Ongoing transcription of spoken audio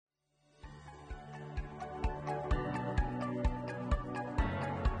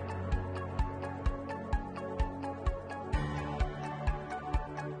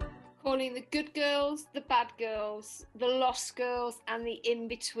calling the good girls, the bad girls, the lost girls, and the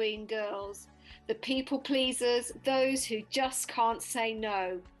in-between girls. The people pleasers, those who just can't say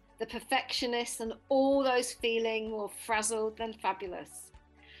no, the perfectionists, and all those feeling more frazzled than fabulous.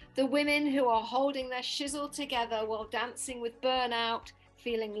 The women who are holding their shizzle together while dancing with burnout,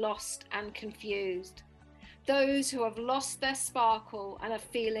 feeling lost and confused. Those who have lost their sparkle and are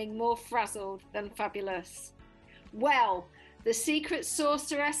feeling more frazzled than fabulous. Well, the Secret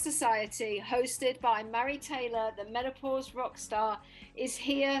Sorceress Society, hosted by Mairi Taylor, the Menopause Rockstar, is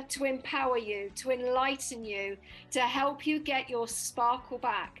here to empower you, to enlighten you, to help you get your sparkle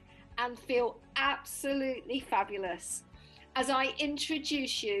back and feel absolutely fabulous. As I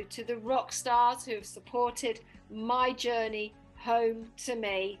introduce you to the rock stars who have supported my journey home to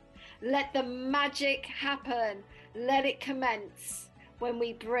me, let the magic happen. Let it commence when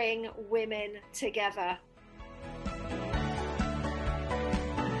we bring women together.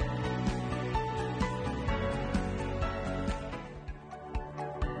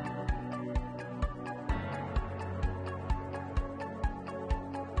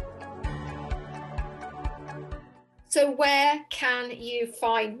 So where can you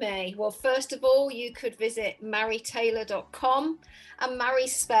find me? Well, first of all, you could visit mairitaylor.com, and Mairi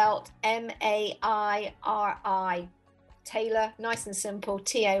spelt M-A-I-R-I. Taylor, nice and simple,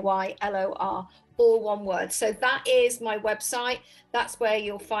 Taylor, all one word. So that is my website. That's where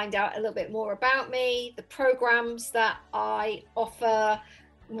you'll find out a little bit more about me, the programs that I offer,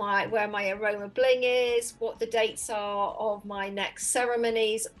 where my aroma bling is, what the dates are of my next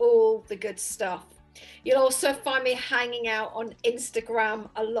ceremonies, all the good stuff. You'll also find me hanging out on Instagram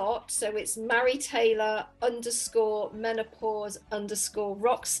a lot. So it's Mairi Taylor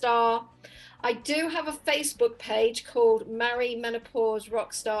 _menopause_rockstar. I do have a Facebook page called Mairi Menopause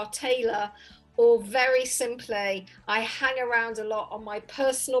Rockstar Taylor, or very simply, I hang around a lot on my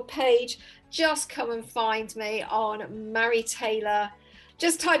personal page. Just come and find me on Mairi Taylor.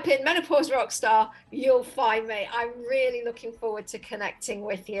 Just type in Menopause Rockstar, you'll find me. I'm really looking forward to connecting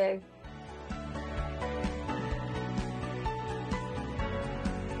with you.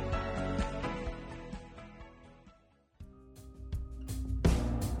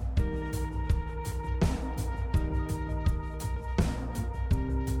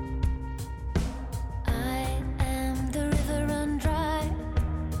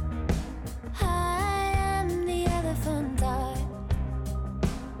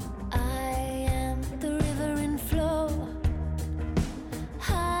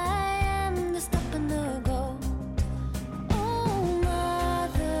 High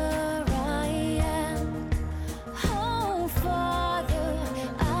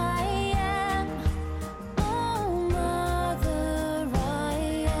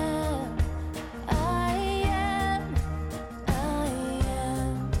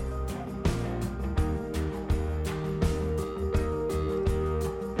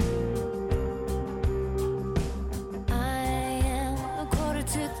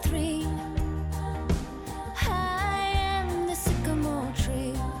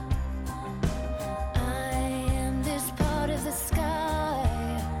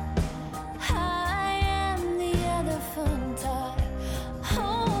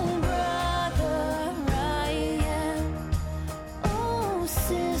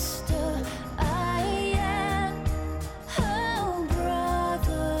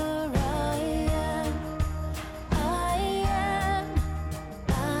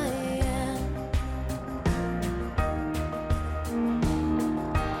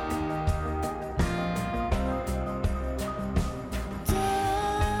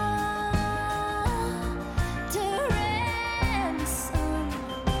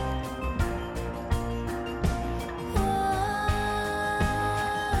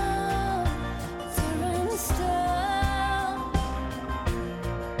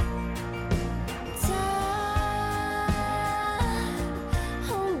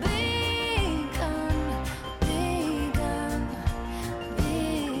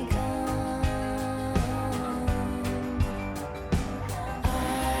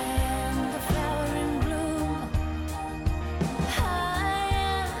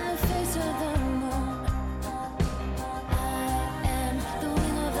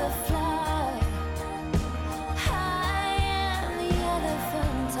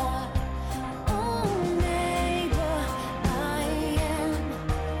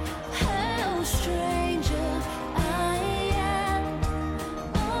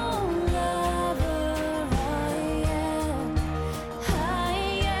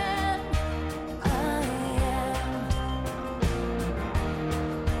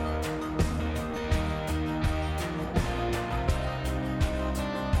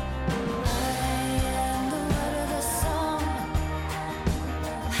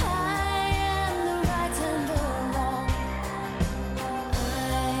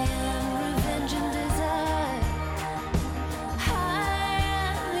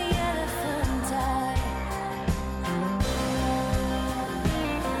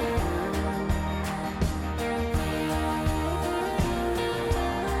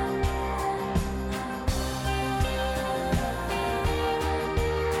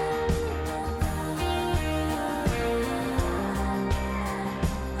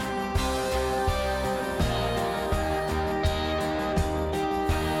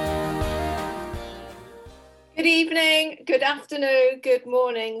good afternoon, good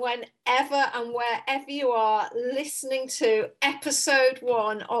morning, whenever and wherever you are listening to episode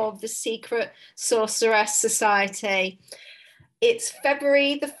 1 of the Secret Sorceress Society. It's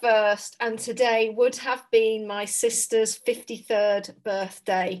February the 1st, and today would have been my sister's 53rd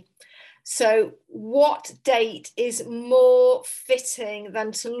birthday. So what date is more fitting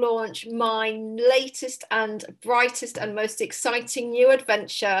than to launch my latest and brightest and most exciting new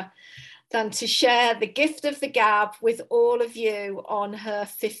adventure than to share the gift of the gab with all of you on her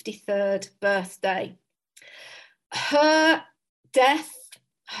 53rd birthday. Her death,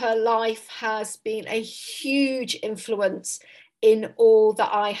 her life has been a huge influence in all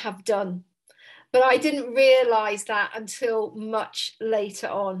that I have done. But I didn't realise that until much later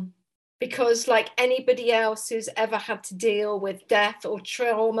on. Because like anybody else who's ever had to deal with death or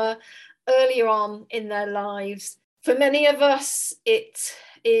trauma earlier on in their lives, for many of us, it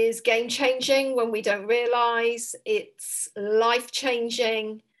is game-changing when we don't realise. It's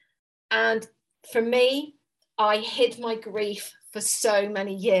life-changing. And for me, I hid my grief for so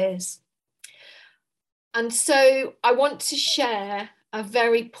many years. And so I want to share a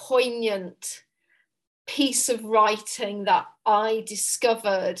very poignant piece of writing that I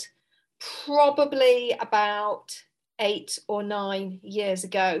discovered probably about 8 or 9 years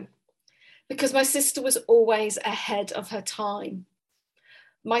ago, because my sister was always ahead of her time.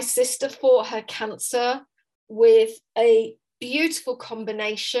 My sister fought her cancer with a beautiful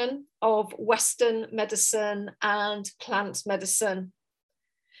combination of Western medicine and plant medicine.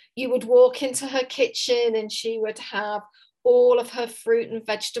 You would walk into her kitchen and she would have all of her fruit and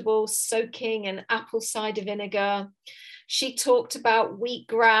vegetables soaking in apple cider vinegar. She talked about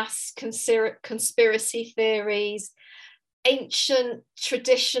wheatgrass, conspiracy theories, ancient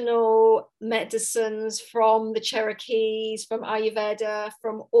traditional medicines from the Cherokees, from Ayurveda,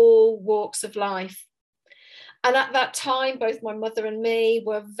 from all walks of life. And at that time, both my mother and me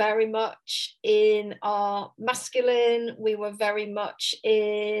were very much in our masculine, we were very much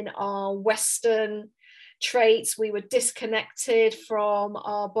in our Western traits, we were disconnected from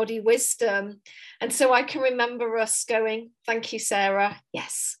our body wisdom. And so I can remember us going, thank you, Sarah.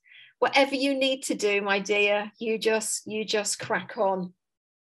 Yes, whatever you need to do, my dear, you just crack on.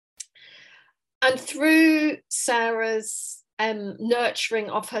 And through Sarah's nurturing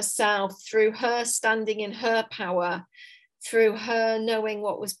of herself, through her standing in her power, through her knowing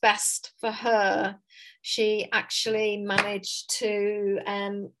what was best for her, she actually managed to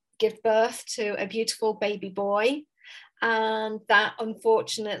give birth to a beautiful baby boy. And that,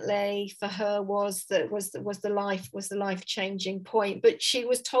 unfortunately, for her was the life-changing point. But she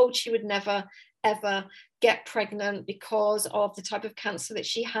was told she would never ever get pregnant because of the type of cancer that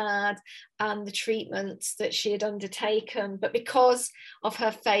she had and the treatments that she had undertaken. But because of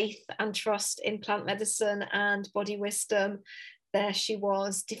her faith and trust in plant medicine and body wisdom, there she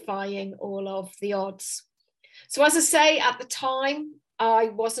was, defying all of the odds. So as I say, at the time, I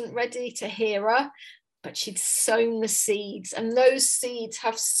wasn't ready to hear her, but she'd sown the seeds, and those seeds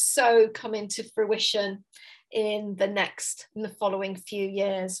have so come into fruition in the following few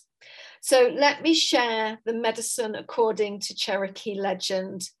years. So let me share the medicine according to Cherokee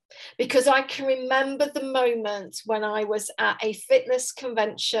legend, because I can remember the moment when I was at a fitness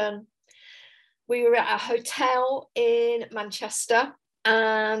convention. We were at a hotel in Manchester,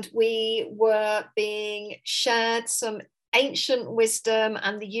 and we were being shared some ancient wisdom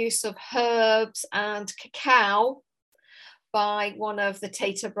and the use of herbs and cacao by one of the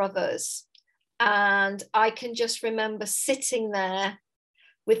Taylor brothers. And I can just remember sitting there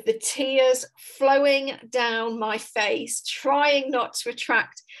with the tears flowing down my face, trying not to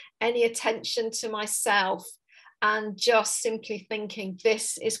attract any attention to myself, and just simply thinking,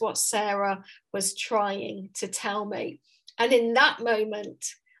 this is what Sarah was trying to tell me. And in that moment,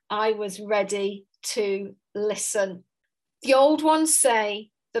 I was ready to listen. The old ones say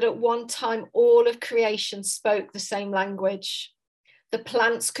that at one time, all of creation spoke the same language. The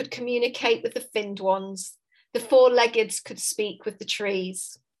plants could communicate with the finned ones. The four-leggeds could speak with the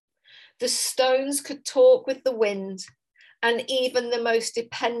trees. The stones could talk with the wind. And even the most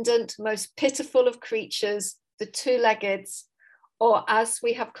dependent, most pitiful of creatures, the two-leggeds, or as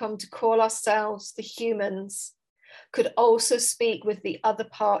we have come to call ourselves, the humans, could also speak with the other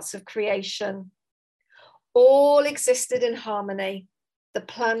parts of creation. All existed in harmony. The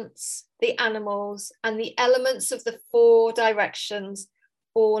plants, the animals, and the elements of the four directions,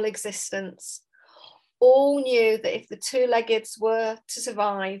 all existence. All knew that if the two-leggeds were to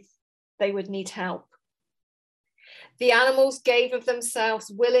survive, they would need help. The animals gave of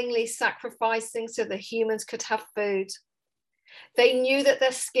themselves, willingly sacrificing so the humans could have food. They knew that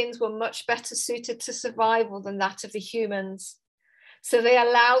their skins were much better suited to survival than that of the humans. So they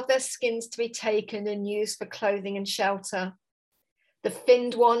allowed their skins to be taken and used for clothing and shelter. The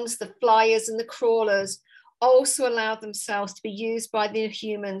finned ones, the flyers and the crawlers also allowed themselves to be used by the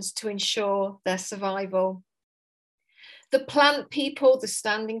humans to ensure their survival. The plant people, the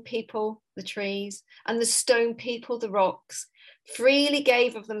standing people, the trees, and the stone people, the rocks, freely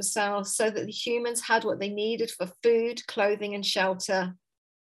gave of themselves so that the humans had what they needed for food, clothing, and shelter.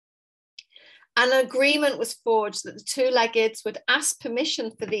 An agreement was forged that the two-leggeds would ask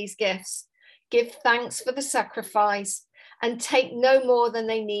permission for these gifts, give thanks for the sacrifice, and take no more than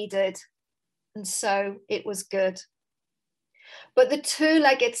they needed. And so it was good. But the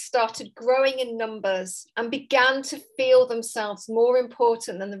two-legged started growing in numbers and began to feel themselves more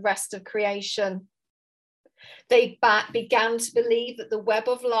important than the rest of creation. They began to believe that the web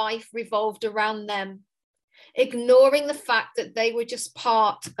of life revolved around them, ignoring the fact that they were just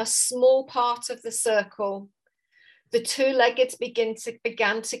a small part of the circle. The two-leggeds began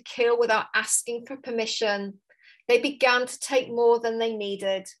to kill without asking for permission. They began to take more than they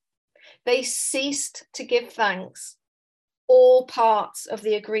needed. They ceased to give thanks. All parts of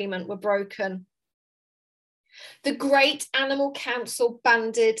the agreement were broken. The great animal council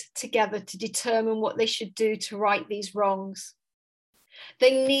banded together to determine what they should do to right these wrongs.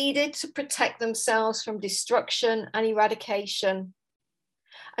 They needed to protect themselves from destruction and eradication.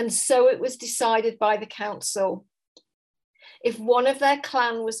 And so it was decided by the council. If one of their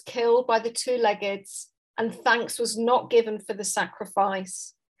clan was killed by the two-leggeds and thanks was not given for the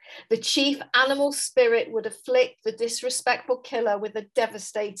sacrifice, the chief animal spirit would afflict the disrespectful killer with a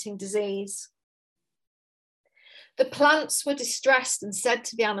devastating disease. The plants were distressed and said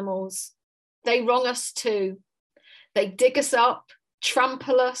to the animals, "They wrong us too. They dig us up,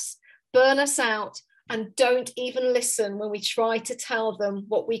 trample us, burn us out, and don't even listen when we try to tell them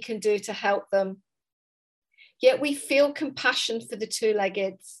what we can do to help them. Yet we feel compassion for the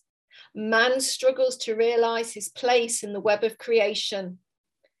two-leggeds. Man struggles to realize his place in the web of creation,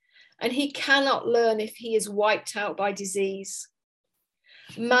 and he cannot learn if he is wiped out by disease.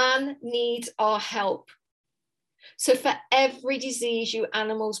 Man needs our help. So for every disease you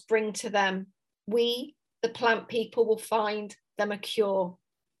animals bring to them, we, the plant people, will find them a cure.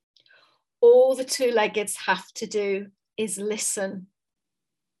 All the two-leggeds have to do is listen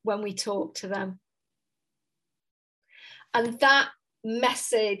when we talk to them." And that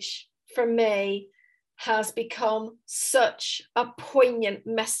message for me has become such a poignant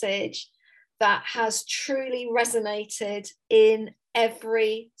message that has truly resonated in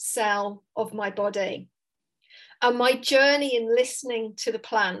every cell of my body. And my journey in listening to the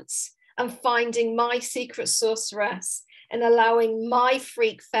plants and finding my secret sorceress and allowing my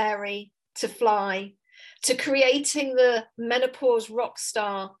freak fairy to fly, to creating the menopause rock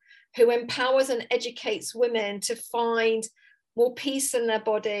star who empowers and educates women to find more peace in their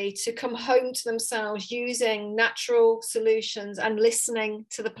body, to come home to themselves using natural solutions and listening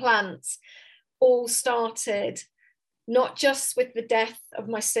to the plants, all started not just with the death of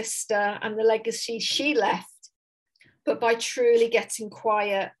my sister and the legacy she left, but by truly getting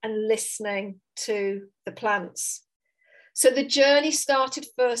quiet and listening to the plants. So the journey started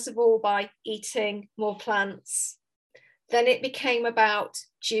first of all by eating more plants. Then it became about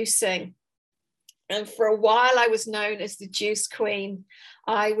juicing. And for a while I was known as the juice queen.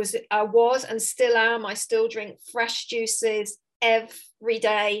 I was and still am. I still drink fresh juices every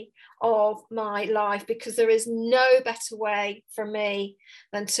day of my life because there is no better way for me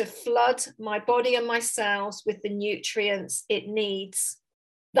than to flood my body and my cells with the nutrients it needs.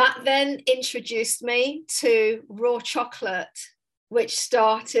 That then introduced me to raw chocolate, which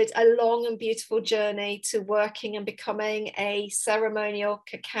started a long and beautiful journey to working and becoming a ceremonial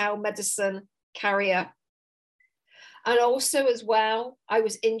cacao medicine carrier. And also as well, I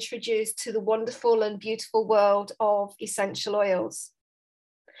was introduced to the wonderful and beautiful world of essential oils.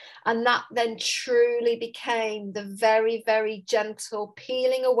 And that then truly became the very, very gentle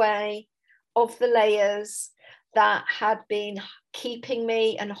peeling away of the layers that had been keeping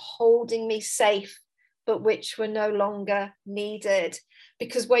me and holding me safe, but which were no longer needed.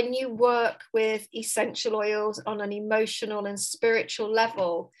 Because when you work with essential oils on an emotional and spiritual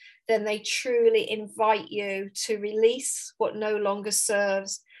level, then they truly invite you to release what no longer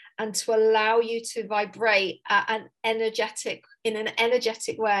serves and to allow you to vibrate in an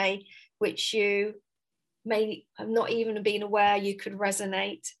energetic way, which you may have not even been aware you could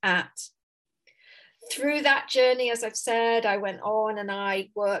resonate at. Through that journey, as I've said, I went on and I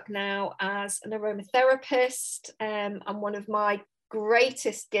work now as an aromatherapist. And one of my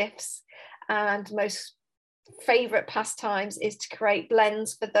greatest gifts and most favorite pastimes is to create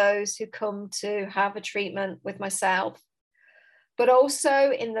blends for those who come to have a treatment with myself. But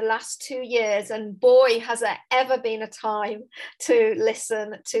also in the last 2 years, and boy, has there ever been a time to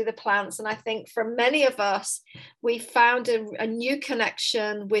listen to the plants. And I think for many of us, we found a new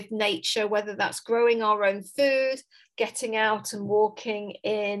connection with nature, whether that's growing our own food, getting out and walking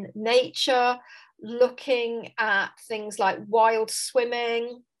in nature, looking at things like wild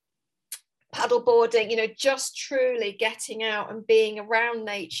swimming, paddleboarding, you know, just truly getting out and being around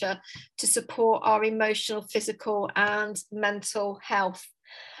nature to support our emotional, physical, and mental health.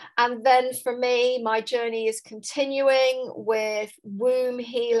 And then for me, my journey is continuing with womb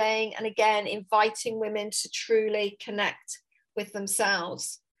healing, and again, inviting women to truly connect with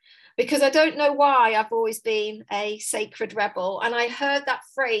themselves. Because I don't know why I've always been a sacred rebel. And I heard that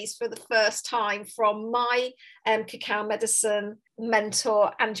phrase for the first time from my cacao medicine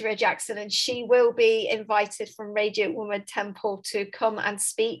mentor, Andrea Jackson, and she will be invited from Radiant Woman Temple to come and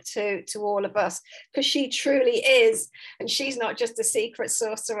speak to all of us, because she truly is, and she's not just a secret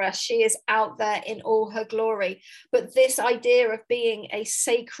sorceress, she is out there in all her glory. But this idea of being a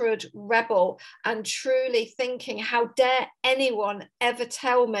sacred rebel and truly thinking, how dare anyone ever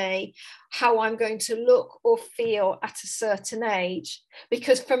tell me how I'm going to look or feel at a certain age?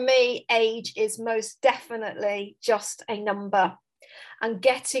 Because for me, age is most definitely just a number. And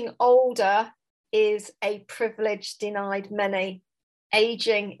getting older is a privilege denied many.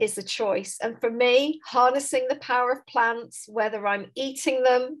 Aging is a choice. And for me, harnessing the power of plants, whether I'm eating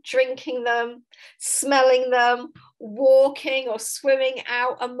them, drinking them, smelling them, walking or swimming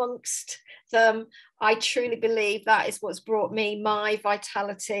out amongst them, I truly believe that is what's brought me my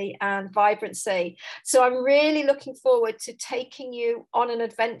vitality and vibrancy. So I'm really looking forward to taking you on an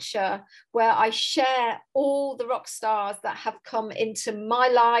adventure where I share all the rock stars that have come into my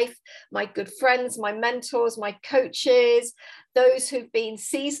life, my good friends, my mentors, my coaches, those who've been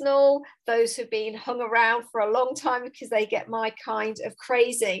seasonal, those who've been hung around for a long time because they get my kind of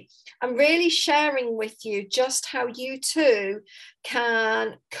crazy. I'm really sharing with you just how you too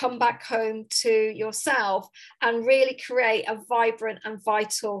can come back home to yourself and really create a vibrant and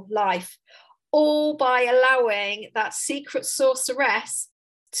vital life, all by allowing that secret sorceress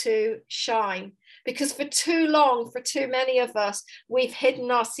to shine. Because for too long, for too many of us, we've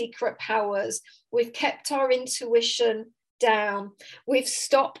hidden our secret powers. We've kept our intuition down. We've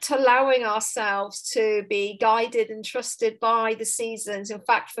stopped allowing ourselves to be guided and trusted by the seasons. In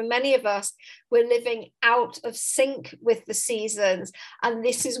fact, for many of us, we're living out of sync with the seasons. And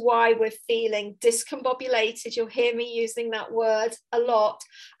this is why we're feeling discombobulated. You'll hear me using that word a lot,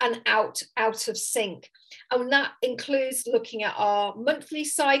 and out of sync. And that includes looking at our monthly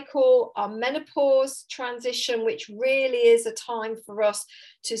cycle, our menopause transition, which really is a time for us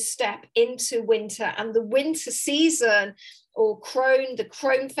to step into winter. And the winter season, or the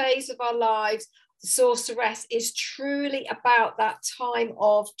crone phase of our lives, the sorceress, is truly about that time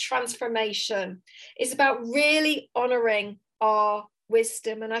of transformation. It's about really honoring our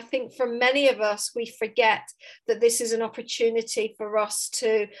wisdom. And I think for many of us, we forget that this is an opportunity for us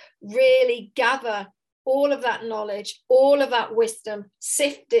to really gather all of that knowledge, all of that wisdom,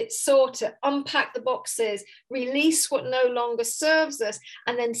 sift it, sort it, unpack the boxes, release what no longer serves us,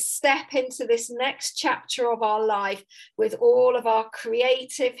 and then step into this next chapter of our life with all of our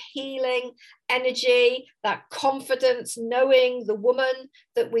creative healing energy, that confidence, knowing the woman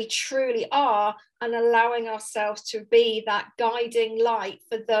that we truly are, and allowing ourselves to be that guiding light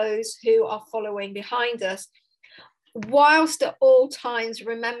for those who are following behind us, whilst at all times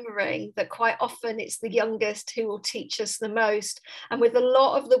remembering that quite often it's the youngest who will teach us the most. And with a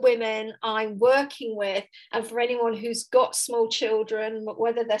lot of the women I'm working with, and for anyone who's got small children,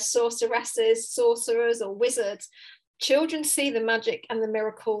 whether they're sorceresses, sorcerers, or wizards, children see the magic and the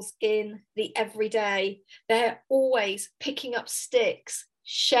miracles in the everyday. They're always picking up sticks,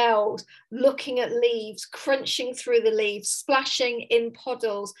 shells, looking at leaves, crunching through the leaves, splashing in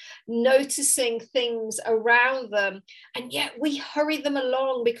puddles, noticing things around them. And yet we hurry them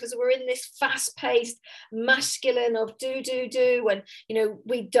along because we're in this fast-paced masculine of do, and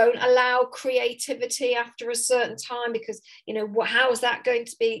we don't allow creativity after a certain time because how's that going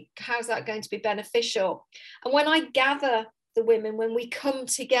to be beneficial? And when I gather the women, when we come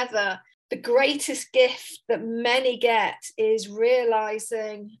together, the greatest gift that many get is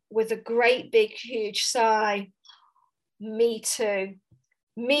realizing with a great big huge sigh, me too.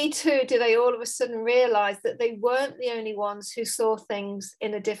 Me too. Do they all of a sudden realize that they weren't the only ones who saw things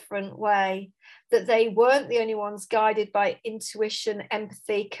in a different way? that they weren't the only ones guided by intuition,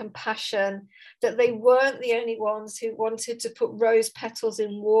 empathy, compassion, that they weren't the only ones who wanted to put rose petals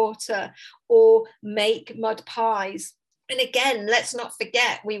in water or make mud pies. And again, let's not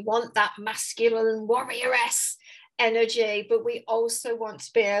forget, we want that masculine warrioress energy, but we also want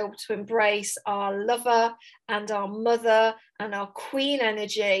to be able to embrace our lover and our mother and our queen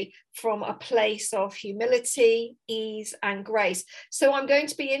energy from a place of humility, ease, and grace. So I'm going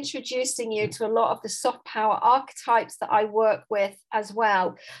to be introducing you to a lot of the soft power archetypes that I work with as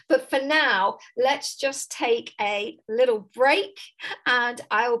well. But for now, let's just take a little break and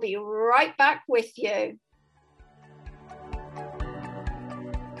I will be right back with you.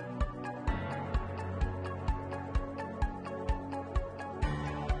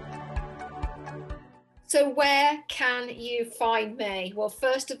 So where can you find me? Well,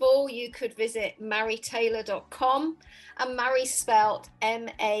 first of all, you could visit mairitaylor.com, and Mairi spelled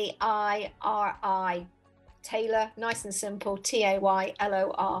M-A-I-R-I. Taylor, nice and simple,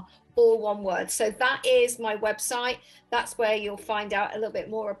 Taylor, all one word. So that is my website. That's where you'll find out a little bit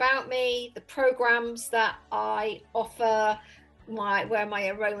more about me, the programs that I offer, where my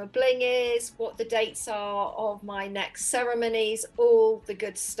aroma bling is, what the dates are of my next ceremonies, all the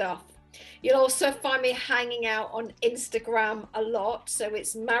good stuff. You'll also find me hanging out on Instagram a lot. So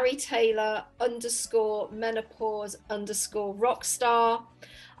it's Mairi Taylor _menopause _rockstar.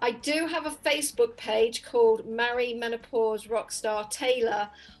 I do have a Facebook page called Mairi Menopause Rockstar Taylor,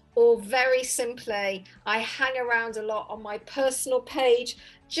 or very simply, I hang around a lot on my personal page.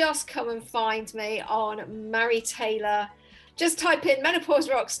 Just come and find me on Mairi Taylor. Just type in Menopause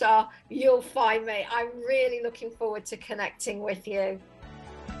Rockstar, you'll find me. I'm really looking forward to connecting with you.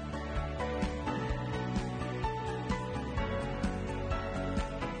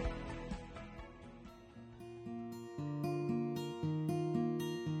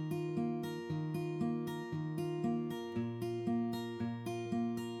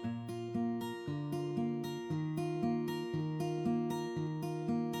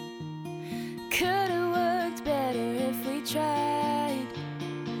 Could've worked better if we tried.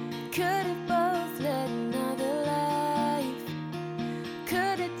 Could've both led another life.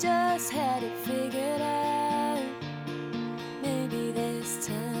 Could've just had it figured out. Maybe this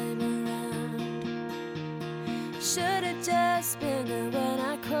time around. Should've just been there when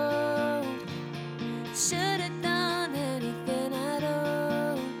I called. Should've done anything at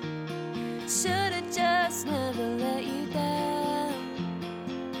all. Should've just never let you down.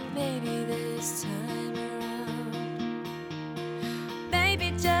 Maybe this time around.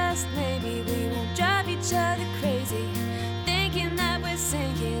 Maybe, just maybe, we won't drive each other crazy, thinking that we're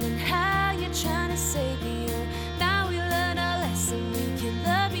sinking and how you're trying to save me. Oh, now we learn our lesson, we can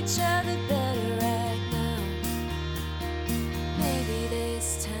love each other better right now. Maybe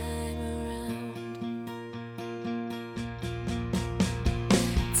this time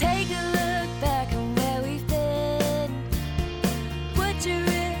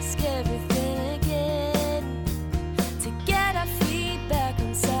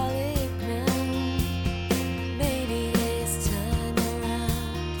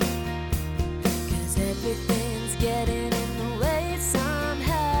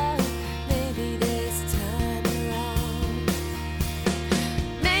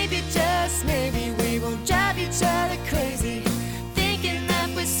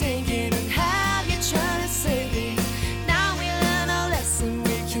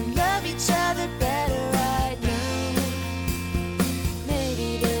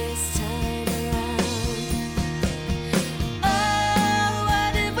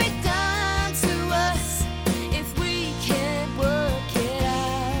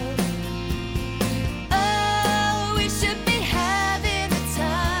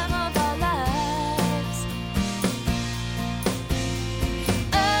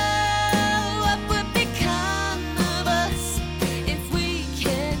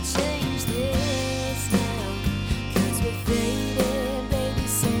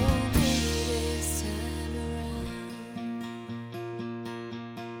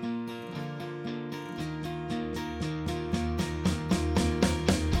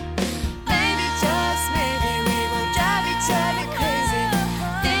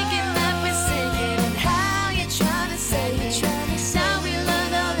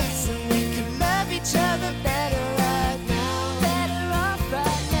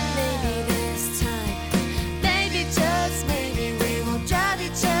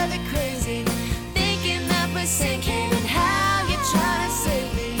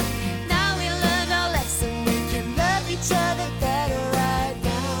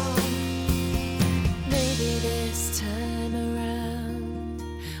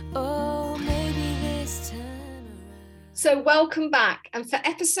So welcome back. And for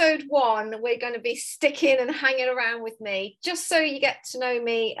episode 1, we're going to be sticking and hanging around with me, just so you get to know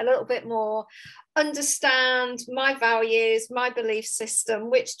me a little bit more, understand my values, my belief system,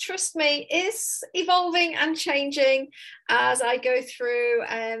 which, trust me, is evolving and changing as I go through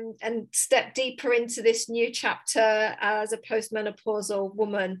and step deeper into this new chapter as a postmenopausal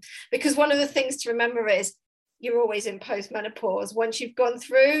woman. Because one of the things to remember is you're always in postmenopause. Once you've gone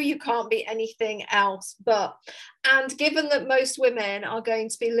through, you can't be anything else but. And given that most women are going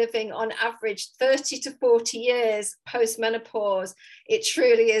to be living on average 30 to 40 years post-menopause, it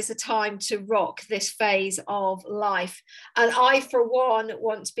truly is a time to rock this phase of life. And I, for one,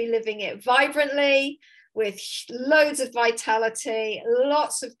 want to be living it vibrantly, with loads of vitality,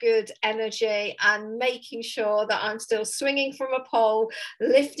 lots of good energy, and making sure that I'm still swinging from a pole,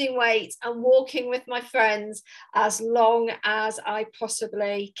 lifting weights and walking with my friends as long as I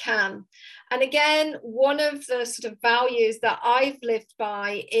possibly can. And again, one of the sort of values that I've lived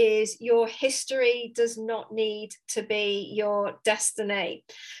by is your history does not need to be your destiny.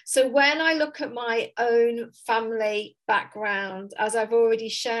 So when I look at my own family background, as I've already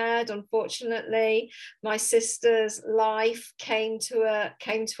shared, unfortunately, my sister's life came to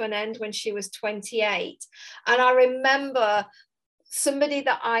an end when she was 28. And I remember somebody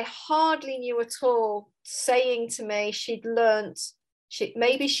that I hardly knew at all saying to me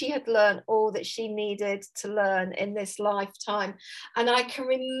maybe she had learned all that she needed to learn in this lifetime. And I can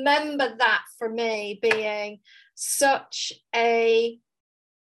remember that for me being such a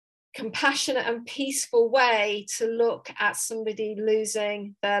compassionate and peaceful way to look at somebody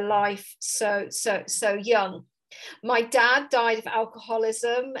losing their life so young. My dad died of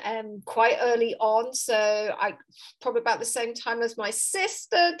alcoholism quite early on, so I probably about the same time as my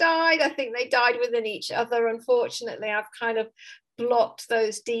sister died. I think they died within each other. Unfortunately, I've kind of blocked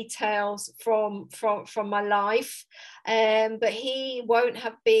those details from my life, but he won't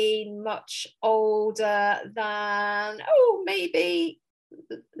have been much older than maybe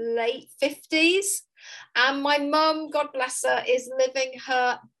late 50s. And my mum, God bless her, is living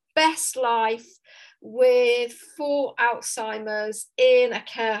her best life with 4 Alzheimer's in a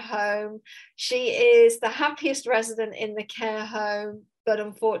care home. She is the happiest resident in the care home, but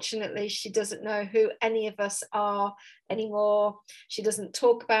unfortunately she doesn't know who any of us are anymore. She doesn't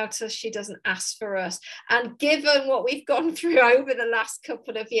talk about us, she doesn't ask for us. And given what we've gone through over the last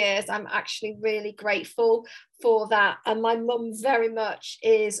couple of years, I'm actually really grateful for that. And my mum very much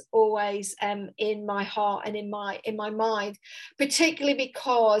is always in my heart and in my mind, particularly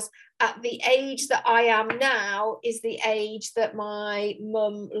because at the age that I am now is the age that my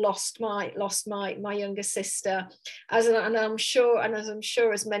mum lost my younger sister. As I'm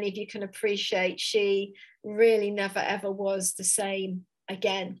sure as many of you can appreciate, she really never ever was the same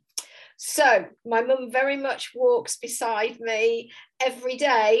again. So my mum very much walks beside me every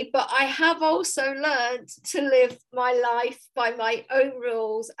day, but I have also learned to live my life by my own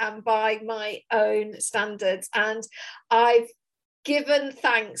rules and by my own standards. And I've given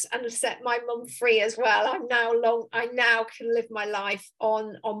thanks and have set my mum free as well. I now can live my life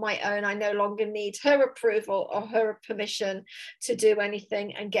on my own. I no longer need her approval or her permission to do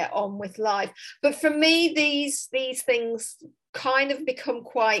anything and get on with life. But for me, these things kind of become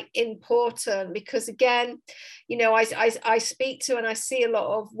quite important because, again, you know, I speak to and I see a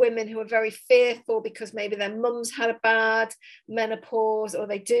lot of women who are very fearful because maybe their mum's had a bad menopause or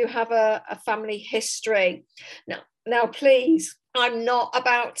they do have a family history. Now, please, I'm not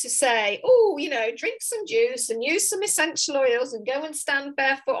about to say, drink some juice and use some essential oils and go and stand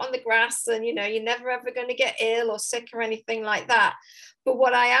barefoot on the grass and, you're never ever going to get ill or sick or anything like that. But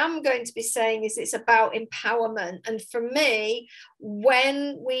what I am going to be saying is it's about empowerment. And for me,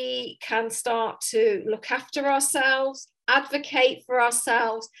 when we can start to look after ourselves, advocate for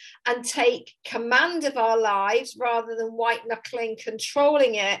ourselves, and take command of our lives rather than white knuckling,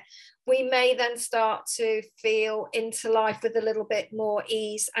 controlling it, we may then start to feel into life with a little bit more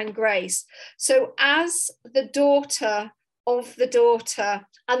ease and grace. So as the daughter of the daughter,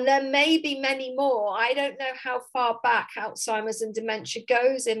 and there may be many more, I don't know how far back Alzheimer's and dementia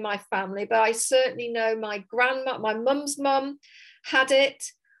goes in my family, but I certainly know my grandma, my mum's mum had it.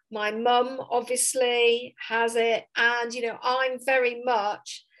 My mum obviously has it. And, I'm very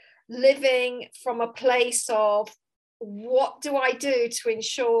much living from a place of, what do I do to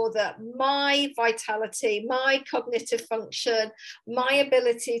ensure that my vitality, my cognitive function, my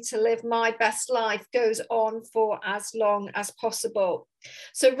ability to live my best life goes on for as long as possible?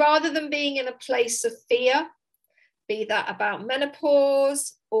 So rather than being in a place of fear, be that about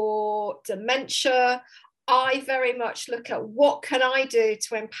menopause or dementia, I very much look at what can I do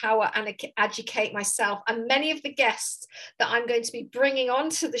to empower and educate myself. And many of the guests that I'm going to be bringing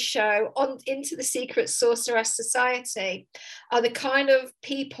onto the show, into the Secret Sorceress Society, are the kind of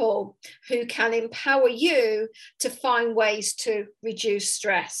people who can empower you to find ways to reduce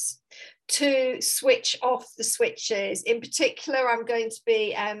stress, to switch off the switches. In particular, I'm going to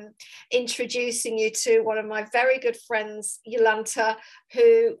be introducing you to one of my very good friends, Yolanta,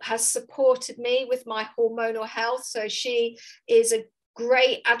 who has supported me with my hormonal health. So she is a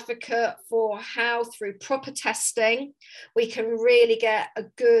great advocate for how, through proper testing, we can really get a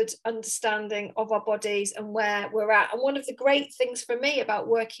good understanding of our bodies and where we're at. And one of the great things for me about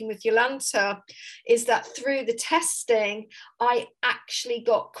working with Yolanta is that through the testing, I actually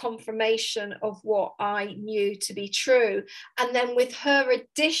got confirmation of what I knew to be true. And then with her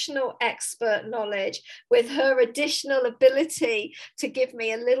additional expert knowledge, with her additional ability to give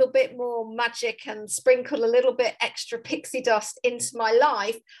me a little bit more magic and sprinkle a little bit extra pixie dust into my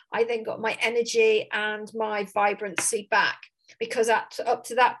life, I then got my energy and my vibrancy back, because up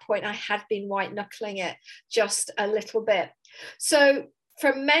to that point I had been white knuckling it just a little bit. So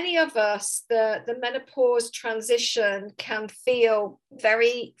for many of us, the menopause transition can feel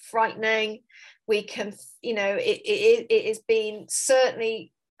very frightening. We can, it has been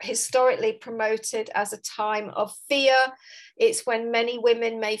certainly historically promoted as a time of fear. It's when many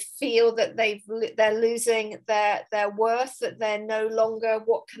women may feel that they're losing their worth, that they're no longer,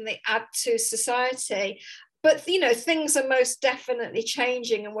 what can they add to society? But, things are most definitely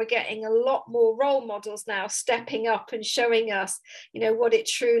changing, and we're getting a lot more role models now stepping up and showing us, what it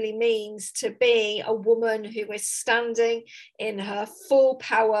truly means to be a woman who is standing in her full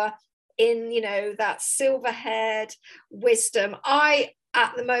power, in, that silver-haired wisdom.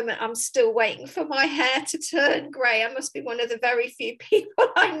 At the moment, I'm still waiting for my hair to turn grey. I must be one of the very few people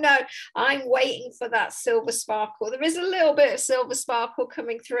I know. I'm waiting for that silver sparkle. There is a little bit of silver sparkle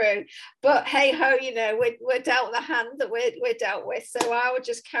coming through, but hey ho, we're dealt the hand that we're dealt with. So I will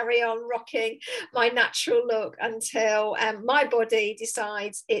just carry on rocking my natural look until my body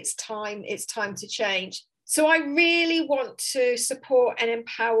decides it's time to change. So I really want to support and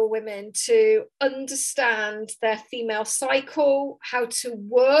empower women to understand their female cycle, how to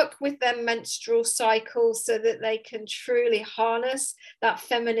work with their menstrual cycles so that they can truly harness that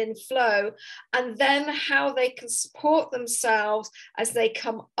feminine flow, and then how they can support themselves as they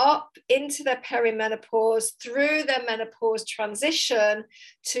come up into their perimenopause, through their menopause transition,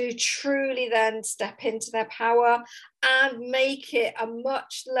 to truly then step into their power and make it a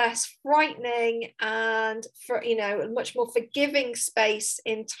much less frightening and a much more forgiving space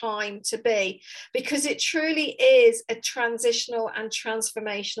in time to be, because it truly is a transitional and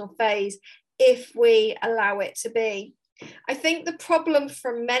transformational phase if we allow it to be. I think the problem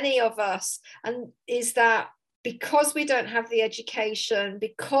for many of us is that because we don't have the education,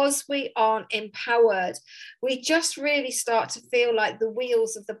 because we aren't empowered, we just really start to feel like the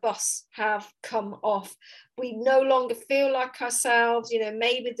wheels of the bus have come off. We no longer feel like ourselves.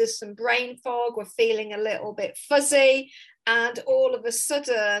 Maybe there's some brain fog, we're feeling a little bit fuzzy, and all of a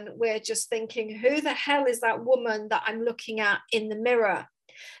sudden we're just thinking, who the hell is that woman that I'm looking at in the mirror?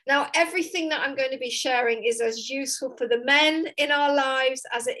 Now, everything that I'm going to be sharing is as useful for the men in our lives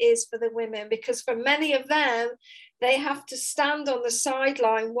as it is for the women, because for many of them, they have to stand on the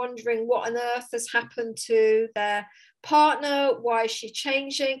sideline wondering what on earth has happened to their partner, why is she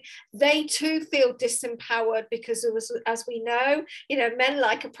changing? They too feel disempowered because it was, as we know, men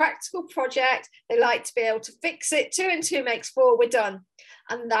like a practical project. They like to be able to fix it. 2 and 2 makes 4, we're done.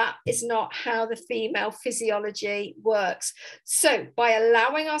 And that is not how the female physiology works. So by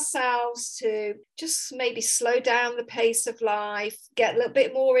allowing ourselves to just maybe slow down the pace of life, get a little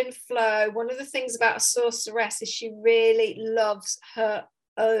bit more in flow. One of the things about a sorceress is she really loves her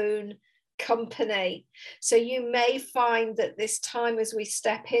own company. So you may find that this time, as we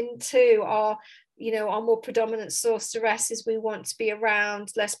step into our more predominant sorceresses, we want to be around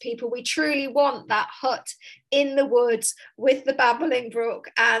less people. We truly want that hut in the woods with the babbling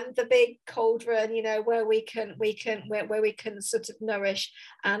brook and the big cauldron, where we can sort of nourish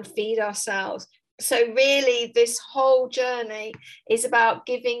and feed ourselves. So really, this whole journey is about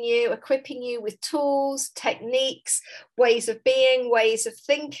equipping you with tools, techniques, ways of being, ways of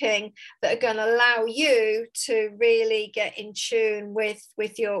thinking that are going to allow you to really get in tune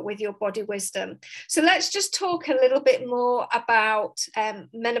with your body wisdom. So let's just talk a little bit more about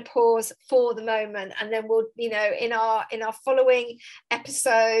menopause for the moment, and then we'll, in our following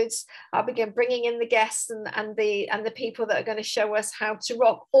episodes, I'll begin bringing in the guests and the people that are going to show us how to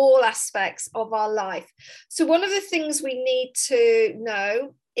rock all aspects of our life. So one of the things we need to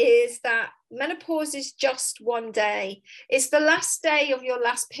know is that menopause is just one day. It's the last day of your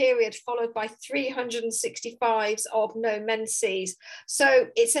last period, followed by 365 of no menses. So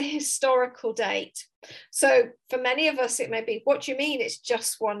it's a historical date. So for many of us, it may be, what do you mean it's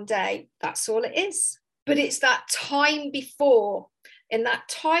just one day? That's all it is. But it's that time before, and that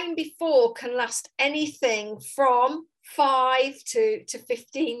time before can last anything from 5 to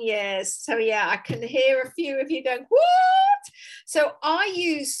 15 years. So yeah, I can hear a few of you going, what? So I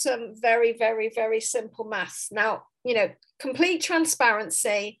use some very, very, very simple maths. Now, complete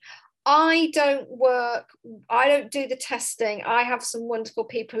transparency. I don't do the testing. I have some wonderful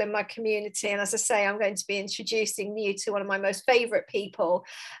people in my community. And as I say, I'm going to be introducing you to one of my most favorite people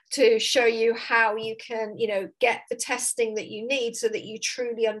to show you how you can, get the testing that you need so that you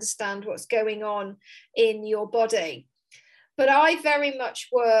truly understand what's going on in your body. But I very much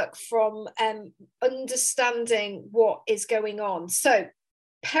work from understanding what is going on. So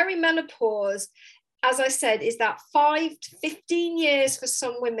perimenopause, as I said, is that 5 to 15 years for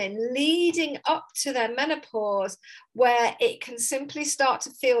some women leading up to their menopause, where it can simply start to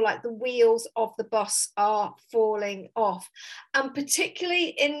feel like the wheels of the bus are falling off. And particularly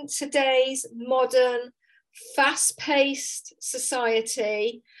in today's modern, fast-paced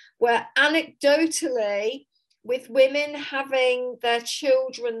society, where anecdotally, with women having their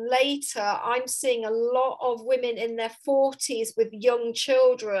children later, I'm seeing a lot of women in their 40s with young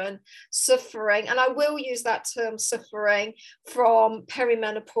children suffering, and I will use that term suffering, from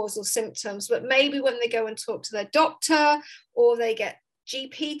perimenopausal symptoms. But maybe when they go and talk to their doctor or they get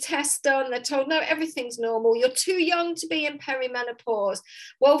GP test done, they're told, no, everything's normal. You're too young to be in perimenopause.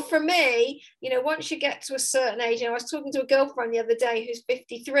 Well, for me, once you get to a certain age, I was talking to a girlfriend the other day who's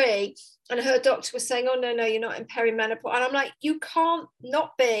 53, and her doctor was saying, oh, no, you're not in perimenopause. And I'm like, you can't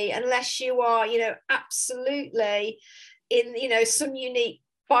not be unless you are, absolutely in, some unique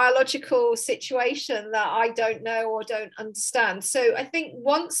biological situation that I don't know or don't understand. So I think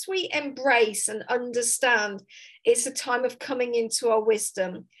once we embrace and understand, it's a time of coming into our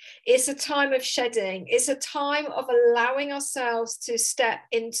wisdom. It's a time of shedding. It's a time of allowing ourselves to step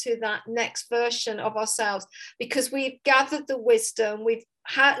into that next version of ourselves, because we've gathered the wisdom, we've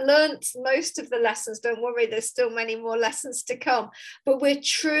learned most of the lessons. Don't worry, there's still many more lessons to come, but we're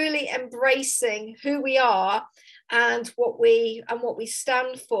truly embracing who we are and what we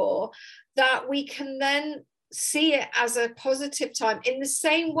stand for, that we can then see it as a positive time, in the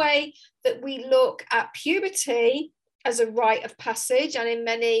same way that we look at puberty as a rite of passage. And in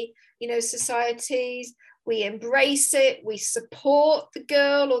many societies, we embrace it, we support the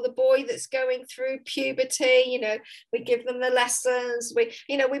girl or the boy that's going through puberty, we give them the lessons,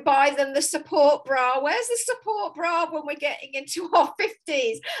 we buy them the support bra. Where's the support bra when we're getting into our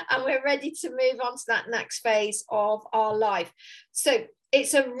 50s and we're ready to move on to that next phase of our life? So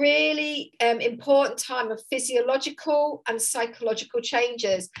it's a really important time of physiological and psychological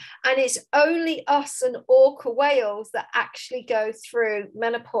changes. And it's only us and orca whales that actually go through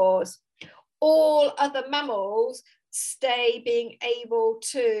menopause. All other mammals stay being able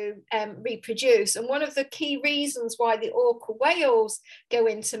to reproduce. And one of the key reasons why the orca whales go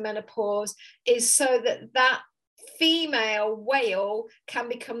into menopause is so that female whale can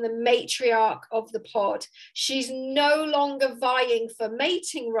become the matriarch of the pod. She's no longer vying for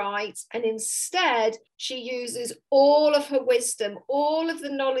mating rights, and instead she uses all of her wisdom, all of the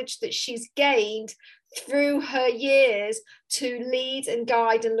knowledge that she's gained through her years to lead and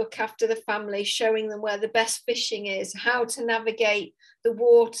guide and look after the family, showing them where the best fishing is, how to navigate the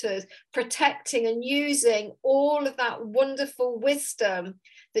waters, protecting and using all of that wonderful wisdom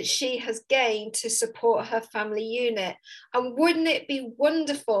that she has gained to support her family unit. And wouldn't it be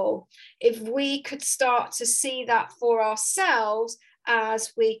wonderful if we could start to see that for ourselves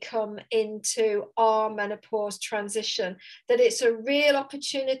as we come into our menopause transition, that it's a real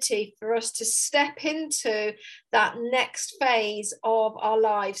opportunity for us to step into that next phase of our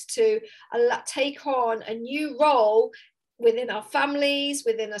lives, to take on a new role within our families,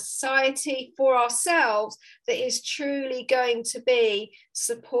 within a society, for ourselves, that is truly going to be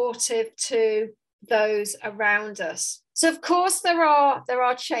supportive to those around us. So of course there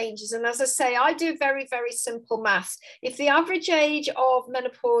are changes, and as I say, I do very, very simple maths. If the average age of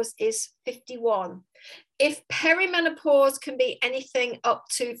menopause is 51, if perimenopause can be anything up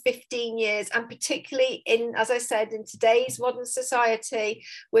to 15 years, and particularly in, as I said, in today's modern society,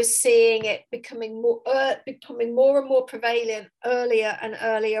 we're seeing it becoming more and more prevalent earlier and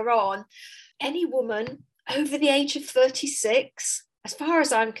earlier on. Any woman over the age of 36 as far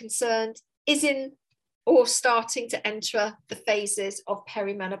as I'm concerned, is in or starting to enter the phases of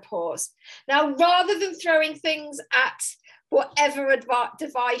perimenopause. Now, rather than throwing things at whatever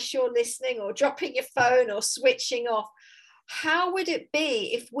device you're listening or dropping your phone or switching off, how would it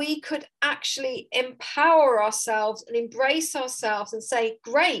be if we could actually empower ourselves and embrace ourselves and say,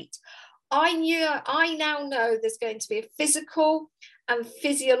 great, I now know there's going to be a physical and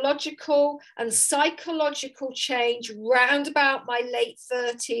physiological and psychological change round about my late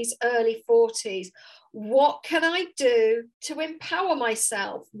 30s, early 40s. What can I do to empower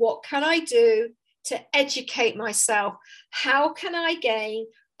myself? What can I do to educate myself? How can I gain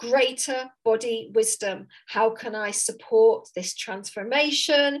greater body wisdom? How can I support this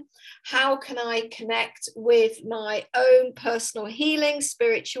transformation? How can I connect with my own personal healing,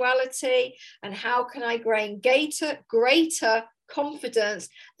 spirituality? And how can I gain greater confidence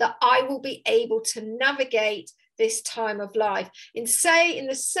that I will be able to navigate this time of life? In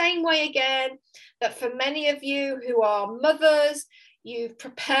the same way again, that for many of you who are mothers, you've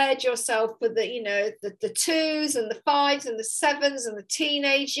prepared yourself for the twos and the fives and the sevens and the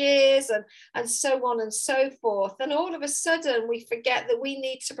teenage years and so on and so forth. And all of a sudden we forget that we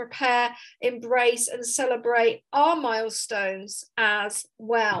need to prepare, embrace and celebrate our milestones as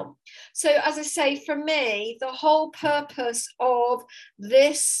well. So as I say, for me, the whole purpose of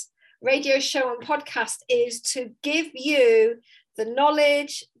this radio show and podcast is to give you the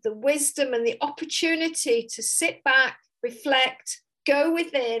knowledge, the wisdom and the opportunity to sit back, reflect, go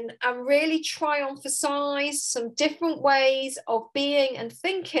within and really try and emphasize some different ways of being and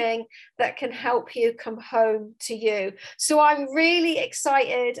thinking that can help you come home to you. So I'm really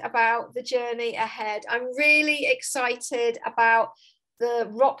excited about the journey ahead. I'm really excited about the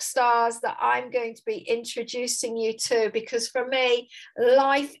rock stars that I'm going to be introducing you to, because for me,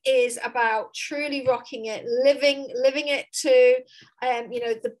 life is about truly rocking it, living it to,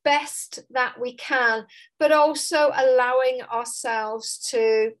 the best that we can, but also allowing ourselves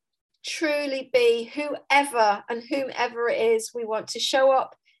to truly be whoever it is we want to show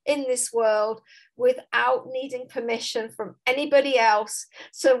up in this world without needing permission from anybody else.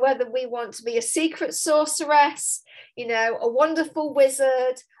 So whether we want to be a secret sorceress, a wonderful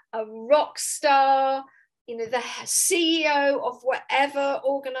wizard, a rock star, the CEO of whatever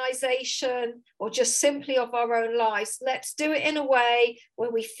organization, or just simply of our own lives, let's do it in a way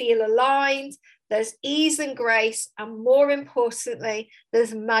where we feel aligned, there's ease and grace, and more importantly,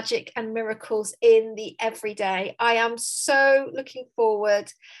 there's magic and miracles in the everyday. I am so looking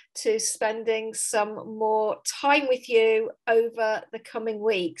forward to spending some more time with you over the coming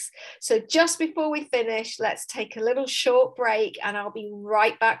weeks. So just before we finish, let's take a little short break and I'll be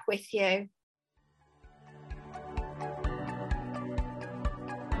right back with you.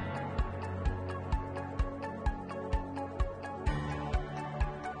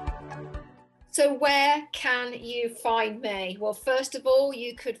 So where can you find me? Well, first of all,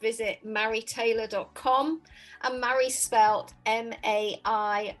 you could visit mairitaylor.com, and Mairi spelt Mairi.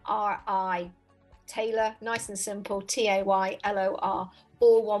 Taylor, nice and simple, Taylor, all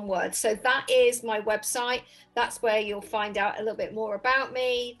one word. So that is my website. That's where you'll find out a little bit more about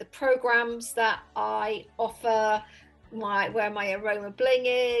me, the programs that I offer, where my aroma bling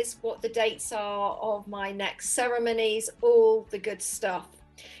is, what the dates are of my next ceremonies, all the good stuff.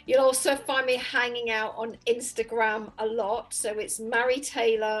 You'll also find me hanging out on Instagram a lot. So it's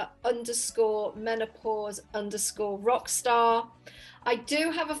Mairi_menopause_rockstar. I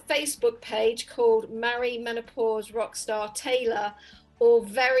do have a Facebook page called Mairi Menopause Rockstar Taylor, or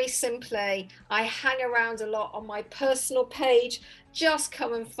very simply, I hang around a lot on my personal page. Just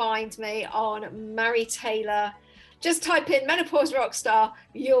come and find me on Mairi Taylor. Just type in Menopause Rockstar,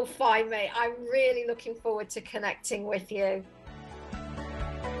 you'll find me. I'm really looking forward to connecting with you.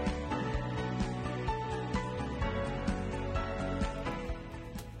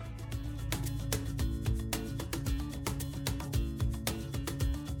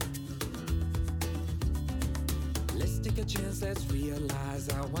 A chance, let's realize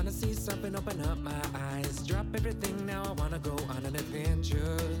I wanna see something, open up my eyes, drop everything, now I wanna go on an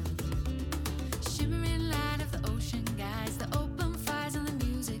adventure. Shimmering light of the ocean guides, the open fires and the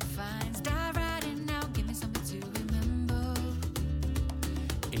music finds. Dive right in now, give me something to remember.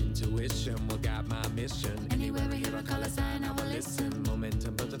 Intuition will guide my mission. Anywhere I hear a color sign, I will listen.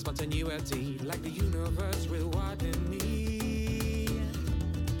 Momentum built in spontaneity, like the universe rewarding me.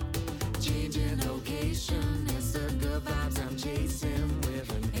 Changing location, it's the good vibes I'm chasing, with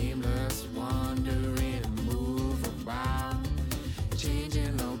an aimless wandering move about.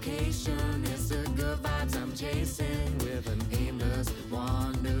 Changing location, it's the good vibes I'm chasing, with an aimless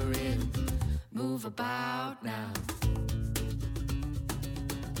wandering move about now.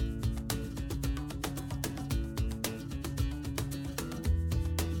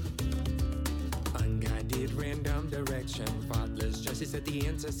 face at the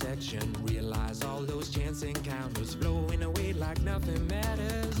intersection. Realize all those chance encounters flowing away like nothing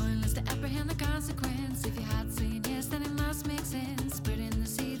matters. Pointless to apprehend the consequence. If your heart's saying yes, then it must make sense. Spreading the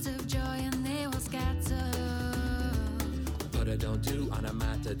seeds of joy and they will scatter. But I don't do on a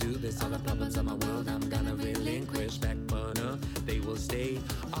matter. Do this all the problems of my world I'm gonna relinquish. Back burner, they will stay.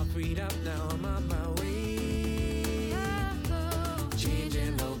 All freed up now, I'm on my way.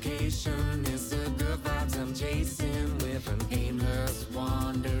 Changing location, it's the good vibes I'm chasing. With an aimless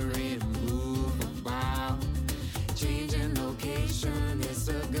wandering move about. Changing location, it's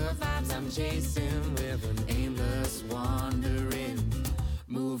the good vibes I'm chasing. With an aimless wandering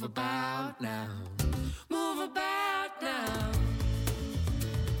move about now. Move about now.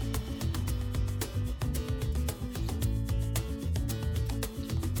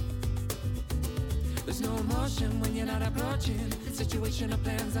 There's no emotion when you're not approaching the situation or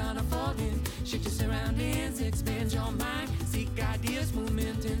plans are unfolding. Shift your surroundings, expand your mind. Seek ideas,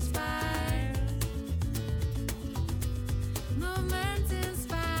 movement inspire. Movement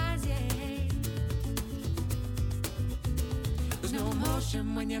inspires, yeah. There's no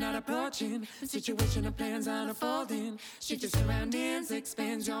emotion when you're not approaching the situation or plans are unfolding. Shift your surroundings,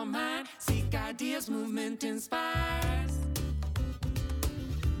 expand your mind. Seek ideas, movement inspires.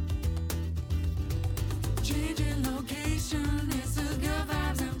 Changing location, it's the good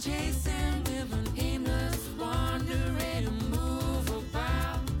vibes I'm chasing. With an aimless wandering move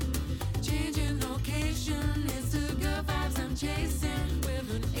about. Changing location, it's the good vibes I'm chasing.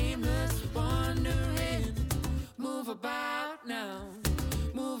 With an aimless wandering move about now.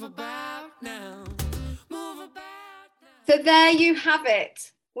 Move about now. Move about now. So there you have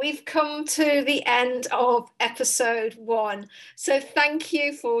it. We've come to the end of episode 1. So thank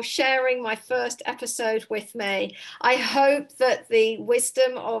you for sharing my first episode with me. I hope that the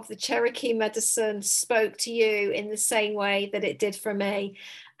wisdom of the Cherokee medicine spoke to you in the same way that it did for me.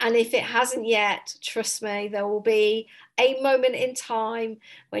 And if it hasn't yet, trust me, there will be a moment in time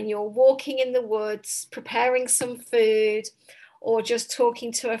when you're walking in the woods, preparing some food, or just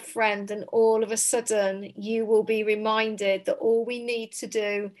talking to a friend, and all of a sudden you will be reminded that all we need to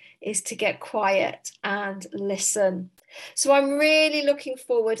do is to get quiet and listen. So I'm really looking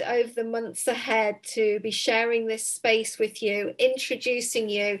forward over the months ahead to be sharing this space with you, introducing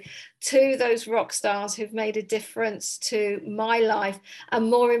you to those rock stars who've made a difference to my life, and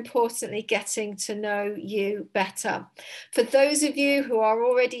more importantly, getting to know you better. For those of you who are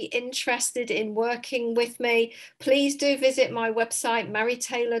already interested in working with me, please do visit my website,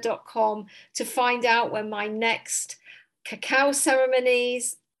 mairitaylor.com, to find out when my next cacao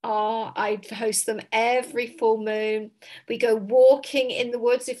ceremonies are. I host them every full moon. We go walking in the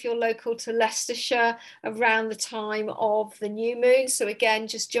woods if you're local to Leicestershire around the time of the new moon. So again,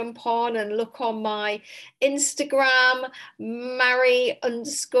 just jump on and look on my Instagram,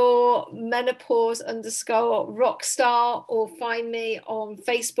 Mairi_Menopause_Rockstar, or find me on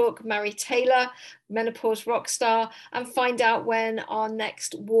Facebook, Mairi Taylor Menopause Rockstar, and find out when our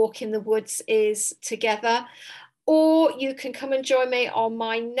next walk in the woods is together. Or you can come and join me on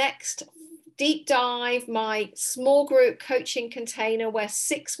my next deep dive, my small group coaching container, where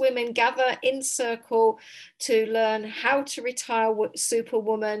 6 women gather in circle to learn how to retire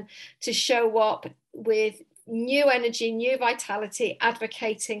Superwoman, to show up with new energy, new vitality,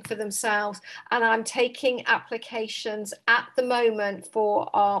 advocating for themselves. And I'm taking applications at the moment for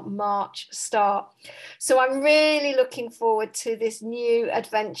our March start. So I'm really looking forward to this new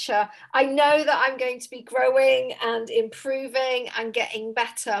adventure. I know that I'm going to be growing and improving and getting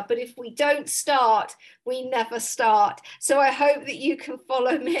better, but if we don't start, we never start. So I hope that you can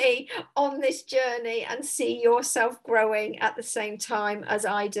follow me on this journey and see yourself growing at the same time as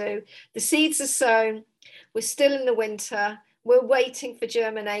I do. The seeds are sown. We're still in the winter. We're waiting for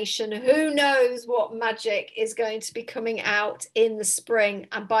germination. Who knows what magic is going to be coming out in the spring?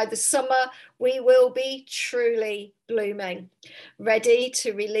 And by the summer, we will be truly blooming, ready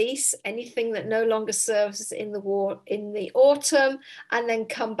to release anything that no longer serves us in the autumn, and then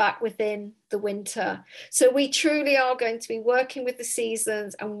come back within the winter. So we truly are going to be working with the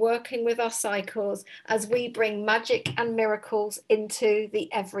seasons and working with our cycles as we bring magic and miracles into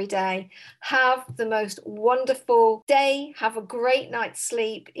the everyday. Have the most wonderful day. Have a great night's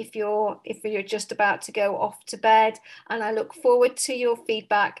sleep if you're just about to go off to bed. And I look forward to your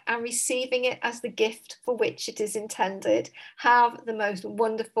feedback and receiving it as the gift for which it is intended. Have the most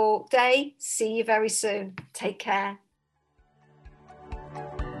wonderful day. See you very soon. Take care.